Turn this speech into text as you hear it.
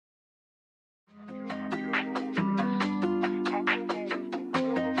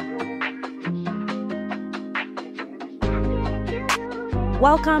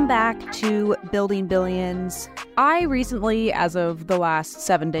Welcome back to Building Billions. I recently, as of the last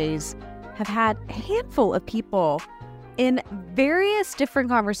 7 days, have had a handful of people in various different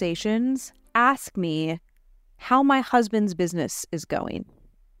conversations ask me how my husband's business is going.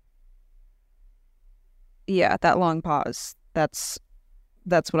 Yeah, that long pause. That's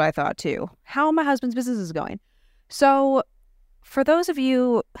what I thought too. How my husband's business is going. So for those of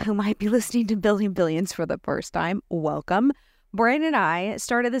you who might be listening to Building Billions for the first time, welcome. Brian and I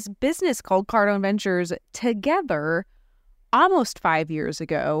started this business called Cardone Ventures together almost 5 years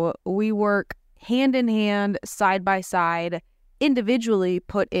ago. We work hand in hand, side by side, individually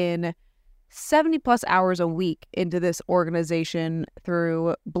put in 70 plus hours a week into this organization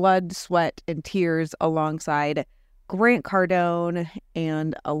through blood, sweat, and tears alongside Grant Cardone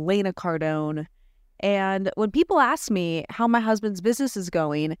and Elena Cardone. And when people ask me how my husband's business is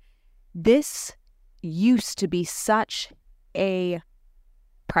going, this used to be such a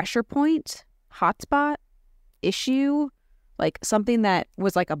pressure point, hotspot, issue, like something that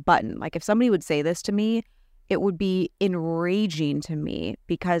was like a button. Like if somebody would say this to me, it would be enraging to me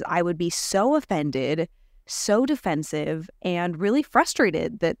because I would be so offended, so defensive, and really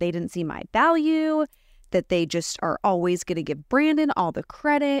frustrated that they didn't see my value, that they just are always going to give Brandon all the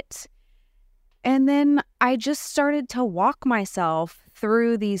credit. And then I just started to walk myself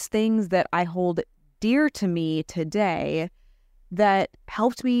through these things that I hold dear to me today that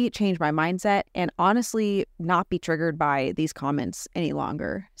helped me change my mindset and honestly not be triggered by these comments any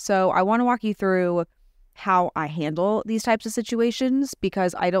longer. So I want to walk you through how I handle these types of situations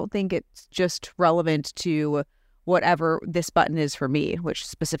because I don't think it's just relevant to whatever this button is for me, which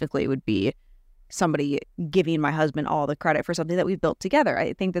specifically would be somebody giving my husband all the credit for something that we've built together.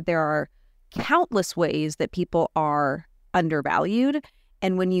 I think that there are countless ways that people are undervalued.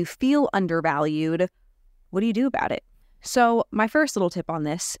 And when you feel undervalued, what do you do about it? So my first little tip on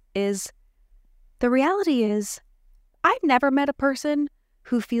this is the reality is I've never met a person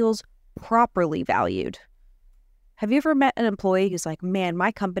who feels properly valued. Have you ever met an employee who's like, man,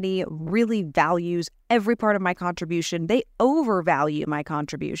 my company really values every part of my contribution. They overvalue my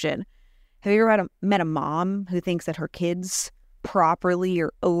contribution. Have you ever met a mom who thinks that her kids properly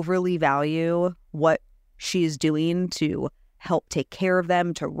or overly value what she's doing to help take care of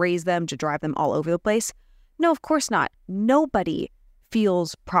them, to raise them, to drive them all over the place? No, of course not. Nobody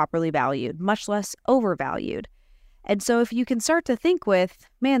feels properly valued, much less overvalued. And so if you can start to think with,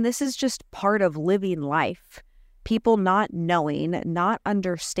 man, this is just part of living life, people not knowing, not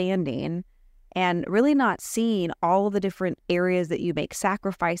understanding, and really not seeing all of the different areas that you make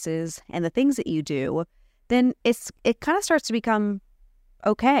sacrifices and the things that you do, then it kind of starts to become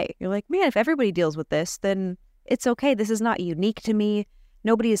okay. You're like, man, if everybody deals with this, then it's okay. This is not unique to me.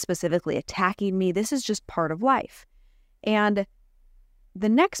 Nobody is specifically attacking me. This is just part of life. And the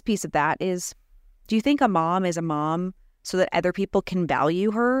next piece of that is, do you think a mom is a mom so that other people can value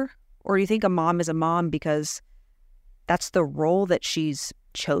her? Or do you think a mom is a mom because that's the role that she's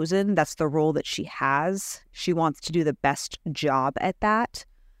chosen? That's the role that she has. She wants to do the best job at that.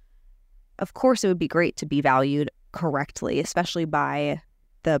 Of course, it would be great to be valued correctly, especially by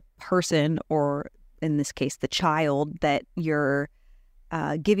the person, or in this case, the child that you're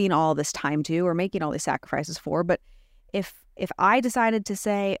giving all this time to or making all these sacrifices for. But if I decided to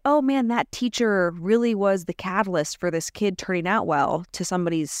say, oh man, that teacher really was the catalyst for this kid turning out well, to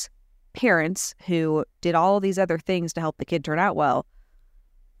somebody's parents who did all of these other things to help the kid turn out well,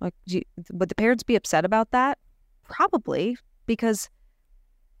 like, would the parents be upset about that? Probably, because,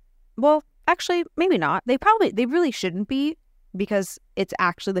 well, actually, maybe not. They really shouldn't be, because it's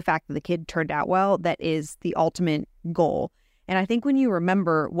actually the fact that the kid turned out well that is the ultimate goal. And I think when you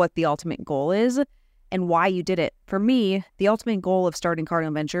remember what the ultimate goal is and why you did it, for me, the ultimate goal of starting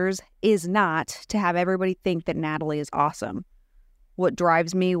Cardone Ventures is not to have everybody think that Natalie is awesome. What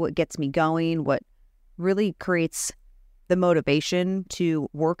drives me, what gets me going, what really creates the motivation to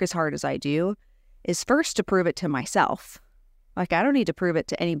work as hard as I do is first to prove it to myself. Like, I don't need to prove it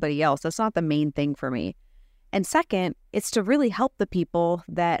to anybody else. That's not the main thing for me. And second, it's to really help the people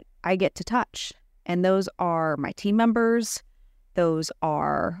that I get to touch. And those are my team members. Those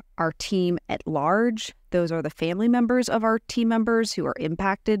are our team at large. Those are the family members of our team members who are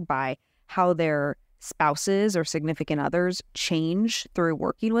impacted by how their spouses or significant others change through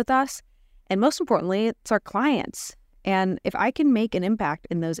working with us. And most importantly, it's our clients. And if I can make an impact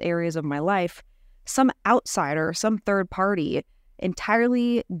in those areas of my life, some outsider, some third party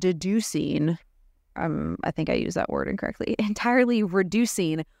entirely deducing, I think I used that word incorrectly, entirely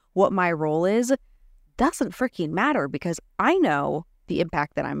reducing what my role is, doesn't freaking matter, because I know the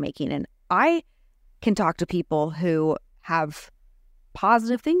impact that I'm making. And I can talk to people who have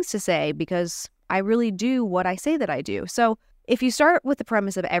positive things to say because I really do what I say that I do. So if you start with the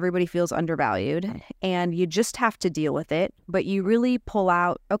premise of everybody feels undervalued and you just have to deal with it, but you really pull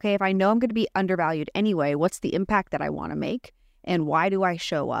out, okay, if I know I'm going to be undervalued anyway, what's the impact that I want to make? And why do I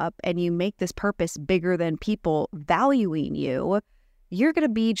show up? And you make this purpose bigger than people valuing you, you're going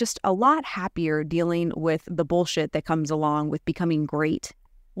to be just a lot happier dealing with the bullshit that comes along with becoming great.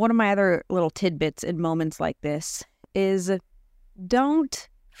 One of my other little tidbits in moments like this is don't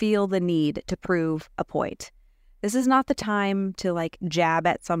feel the need to prove a point. This is not the time to like jab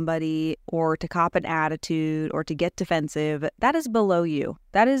at somebody or to cop an attitude or to get defensive. That is below you.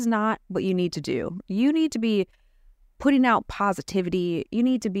 That is not what you need to do. You need to be putting out positivity. You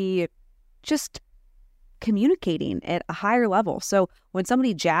need to be just communicating at a higher level. So when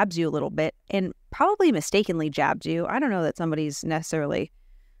somebody jabs you a little bit and probably mistakenly jabs you, I don't know that somebody's necessarily,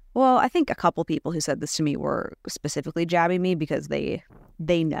 well, I think a couple people who said this to me were specifically jabbing me because they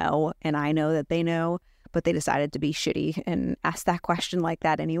know and I know that they know, but they decided to be shitty and ask that question like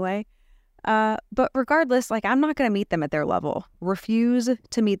that anyway. But regardless, like I'm not going to meet them at their level. Refuse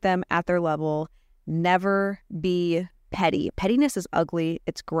to meet them at their level. Never be petty. Pettiness is ugly.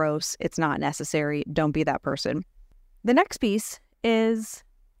 It's gross. It's not necessary. Don't be that person. The next piece is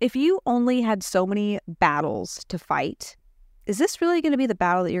if you only had so many battles to fight, is this really going to be the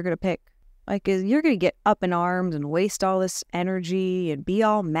battle that you're going to pick? Like, you're going to get up in arms and waste all this energy and be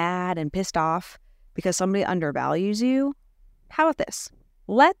all mad and pissed off because somebody undervalues you? How about this?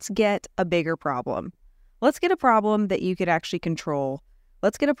 Let's get a bigger problem. Let's get a problem that you could actually control.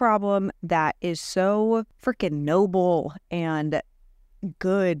 Let's get a problem that is so freaking noble and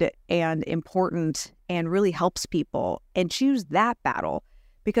good and important and really helps people, and choose that battle.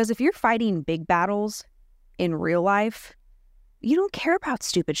 Because if you're fighting big battles in real life, you don't care about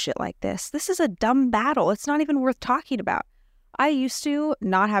stupid shit like this. This is a dumb battle. It's not even worth talking about. I used to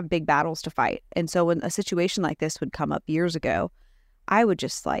not have big battles to fight. And so when a situation like this would come up years ago, I would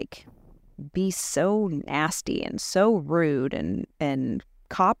just like be so nasty and so rude and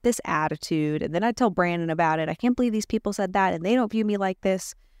cop this attitude. And then I'd tell Brandon about it. I can't believe these people said that and they don't view me like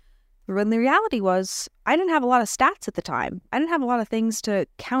this. When the reality was, I didn't have a lot of stats at the time. I didn't have a lot of things to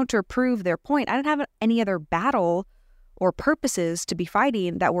counter-prove their point. I didn't have any other battle or purposes to be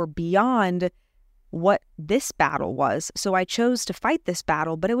fighting that were beyond what this battle was. So I chose to fight this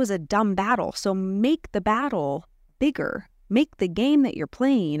battle, but it was a dumb battle. So make the battle bigger. Make the game that you're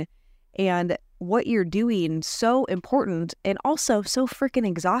playing and what you're doing so important and also so freaking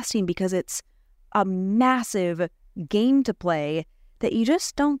exhausting because it's a massive game to play that you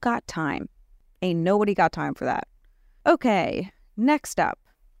just don't got time. Ain't nobody got time for that. Okay, next up.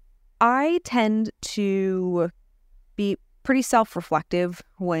 I tend to be pretty self-reflective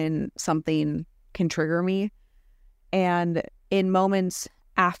when something can trigger me. And in moments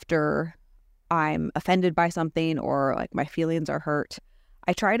after I'm offended by something or like my feelings are hurt,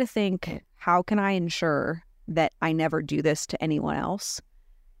 I try to think, how can I ensure that I never do this to anyone else?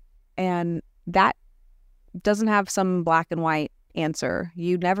 And that doesn't have some black and white answer.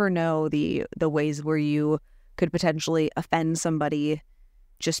 You never know the ways where you could potentially offend somebody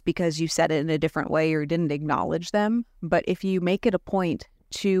just because you said it in a different way or didn't acknowledge them. But if you make it a point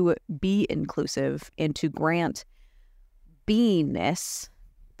to be inclusive and to grant beingness,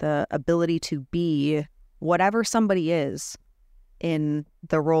 the ability to be whatever somebody is in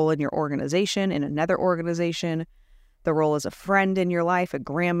the role in your organization, in another organization, the role as a friend in your life, a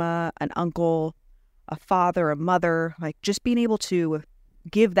grandma, an uncle, a father, a mother, like just being able to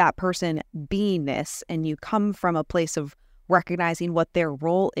give that person beingness, and you come from a place of recognizing what their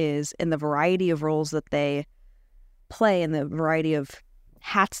role is in the variety of roles that they play and the variety of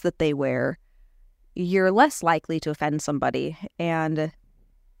hats that they wear, you're less likely to offend somebody. And,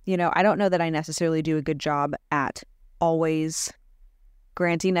 you know, I don't know that I necessarily do a good job at always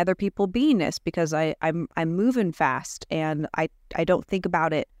granting other people beingness because I'm moving fast and I don't think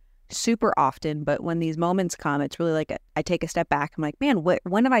about it super often. But when these moments come, it's really like I take a step back. I'm like, man,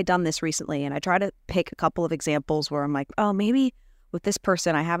 when have I done this recently? And I try to pick a couple of examples where I'm like, oh, maybe with this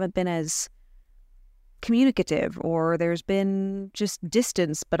person I haven't been as communicative, or there's been just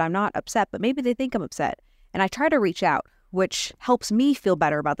distance, but I'm not upset, but maybe they think I'm upset. And I try to reach out, which helps me feel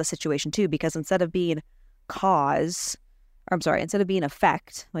better about the situation too, because instead of being instead of being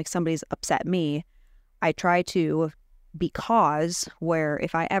effect, like somebody's upset me, I try to be cause, where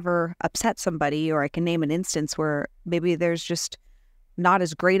if I ever upset somebody, or I can name an instance where maybe there's just not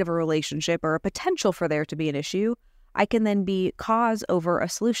as great of a relationship or a potential for there to be an issue, I can then be cause over a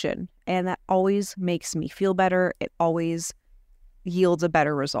solution. And that always makes me feel better. It always yields a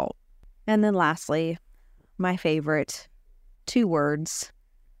better result. And then lastly, my favorite, 2 words.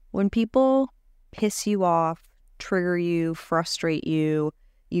 When people piss you off, trigger you, frustrate you,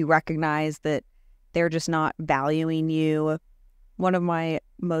 you recognize that they're just not valuing you, one of my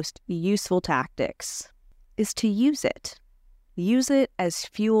most useful tactics is to use it. Use it as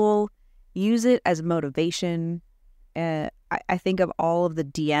fuel, use it as motivation. I think of all of the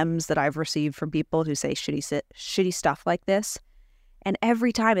DMs that I've received from people who say shitty stuff like this. And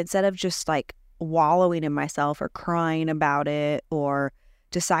every time, instead of just like wallowing in myself or crying about it or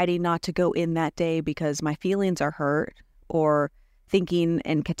deciding not to go in that day because my feelings are hurt, or thinking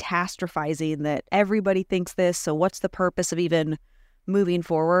and catastrophizing that everybody thinks this, so what's the purpose of even moving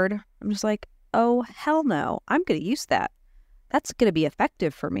forward? I'm just like, oh, hell no. I'm going to use that. That's going to be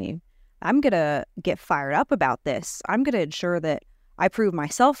effective for me. I'm going to get fired up about this. I'm going to ensure that I prove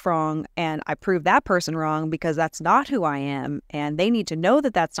myself wrong and I prove that person wrong, because that's not who I am. And they need to know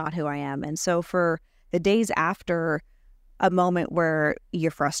that that's not who I am. And so for the days after a moment where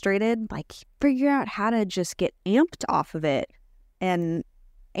you're frustrated, like, figure out how to just get amped off of it, and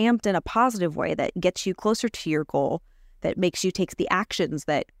amped in a positive way that gets you closer to your goal, that makes you take the actions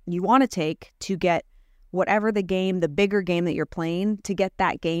that you want to take to get whatever the bigger game that you're playing, to get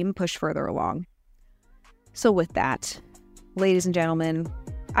that game pushed further along. So with that, ladies and gentlemen,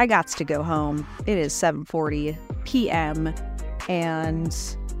 I gots to go home. It is 7:40 p.m.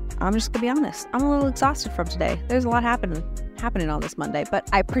 and I'm just gonna be honest, I'm a little exhausted from today. There's a lot happening on this Monday, but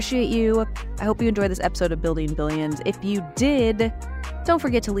I appreciate you. I hope you enjoyed this episode of Building Billions. If you did, don't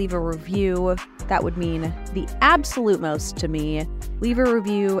forget to leave a review. That would mean the absolute most to me. Leave a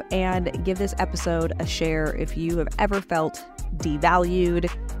review and give this episode a share if you have ever felt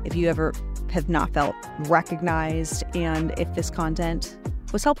devalued, if you ever have not felt recognized, and if this content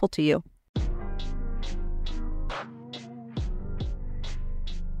was helpful to you.